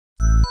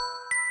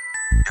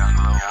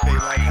They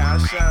like how I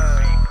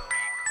shine.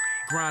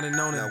 Grinding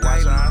on Now it watch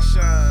daily. how I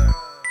shine.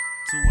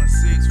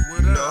 216,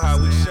 what You up? know how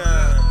we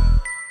shine.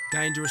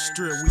 Dangerous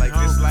strip, we Like this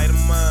hungry. light of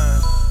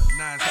mine.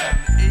 Now it's time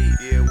to eat.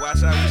 Yeah,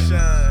 watch how we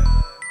shine.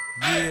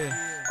 Yeah.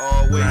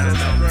 Always on the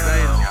grind.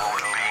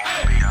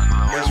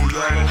 Yeah, we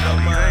all on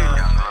my mind.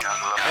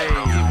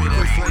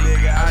 Pussy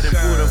nigga, I done put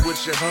shine. up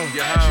with your hoe.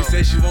 She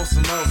say she wants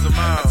some more. I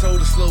told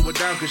her slow it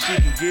down cause she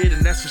can get it,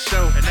 and that's for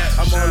sure.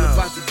 I'm all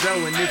about the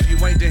dough, and if you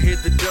ain't then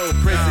hit the dough.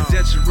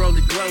 Presidential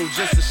rolling glow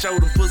just to show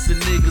them pussy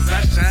niggas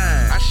I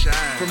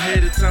shine. From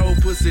head to toe,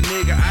 pussy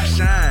nigga, I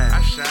shine.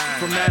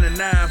 From 9 to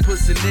 9,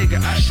 pussy nigga,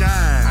 I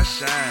shine.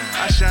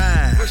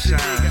 Pussy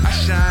nigga, I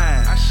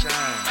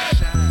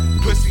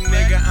shine. Pussy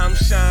nigga, I'm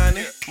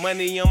shining.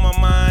 Money on my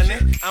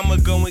mind. I'ma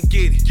go and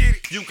get it.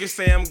 You can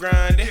say I'm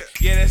grinding.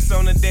 Yeah, that's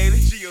on the daily.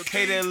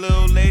 Hey, that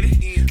little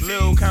lady.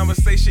 Little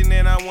conversation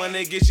and I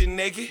wanna get you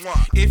naked.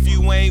 If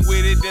you ain't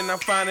with it, then I'm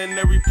finding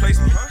a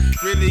replacement.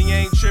 Really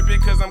ain't tripping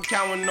cause I'm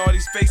counting all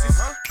these faces.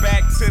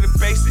 Back to the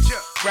basics.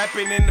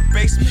 Rapping in the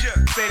basement.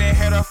 Say they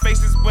had our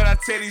faces, but I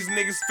tell these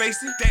niggas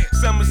face it.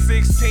 Summer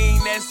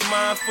 16, that's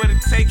mine for the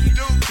taking.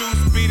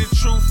 Deuce be the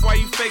truth while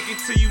you fake it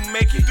till you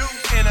make it.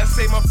 And I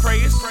say my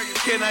prayers.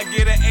 Can I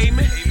get an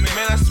amen?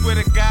 Man, I swear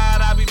to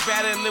God, I be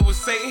battling with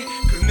Satan.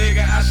 Cause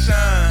nigga, I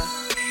shine.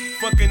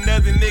 Fuck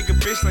another nigga,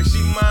 bitch, like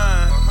she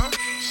mine.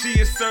 She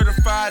a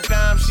certified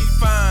dime, she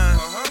fine.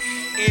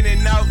 In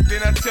and out,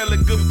 then I tell her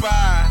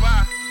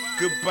goodbye.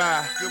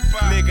 Goodbye.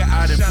 Nigga,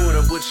 I done put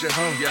up with your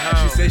hoe.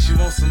 She say she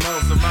wants some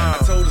more. I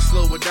told her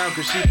slow it down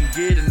cause she can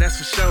get it, and that's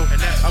for sure.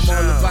 I'm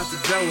all about the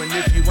dough, and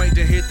if you ain't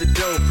then hit the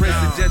dough.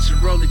 Presidential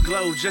rolling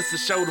glow just to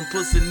show them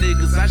pussy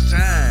niggas I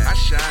shine.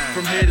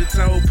 From head to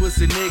toe,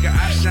 pussy nigga,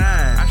 I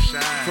shine.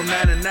 From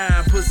 9 to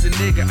 9, pussy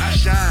nigga, I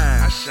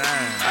shine.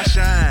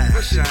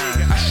 Pussy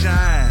nigga,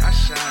 I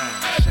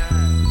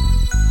shine.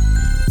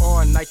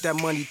 All night that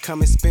money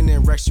coming,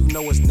 spinning racks, you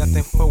know it's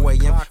nothing. 4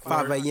 a.m.,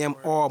 5 a.m.,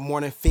 all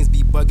morning, fiends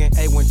be bugging.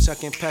 A1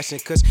 chucking passion,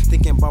 cause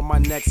thinking about my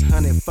next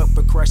 100. Fuck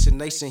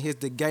procrastination, here's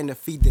the game to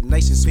feed the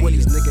nation. Swear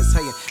these niggas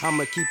hating,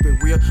 I'ma keep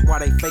it real while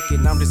they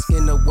faking. I'm just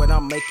into what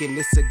I'm making,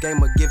 it's a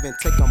game of give and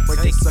take. I'm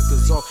breaking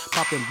suckers off,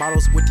 popping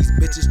bottles with these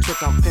bitches.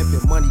 Trick, I'm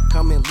pimping, money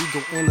coming,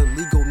 legal and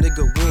illegal.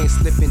 Nigga, we ain't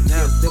slipping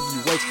down.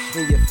 WH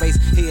in your face,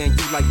 hitting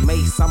you like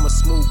mace. I'm a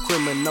smooth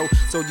criminal,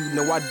 so you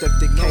know I duck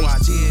the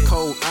case. G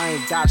code, I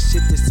ain't got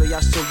shit to say, I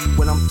show you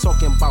what I'm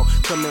talking about.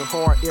 Coming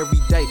hard every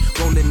day,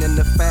 rolling in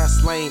the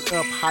fast lane,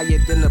 up higher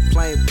than the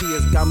plane.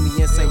 PS got me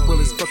insane,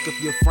 bullets fuck up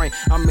your frame.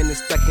 I'm in the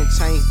stacking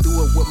chains, do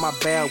it with my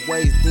bad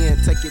ways, then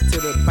take it to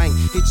the bank.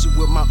 Hit you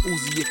with my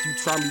Uzi if you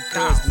try me,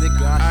 cause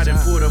nigga, I done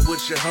shine. put up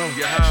with your hoe.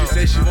 She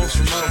say she wants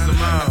some more.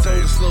 I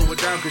told her slow it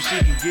down cause she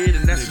can get it,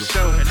 and that's for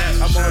sure.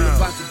 I'm all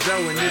about the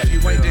dough, and if you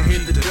ain't then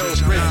hit the dough.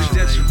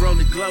 Presidential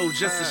rolling glow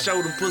just to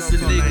show them pussy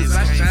niggas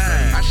I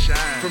shine.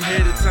 From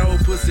head to toe,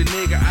 pussy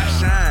nigga, I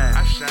shine.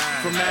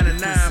 From 9 to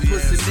 9,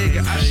 pussy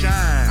nigga, I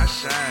shine.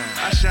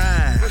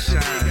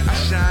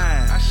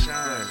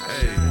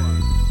 Hey,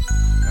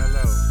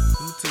 hello.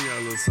 Let me tell y'all a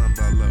little something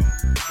about Low. Go ahead,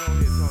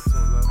 talk to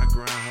him, I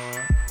grind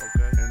hard,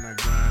 and I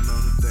grind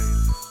on the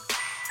daily.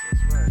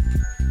 That's right.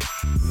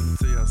 Let me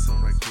tell y'all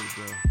something right quick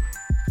though.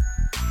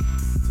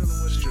 Tell him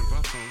what it Strip is.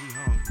 our phone, we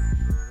home.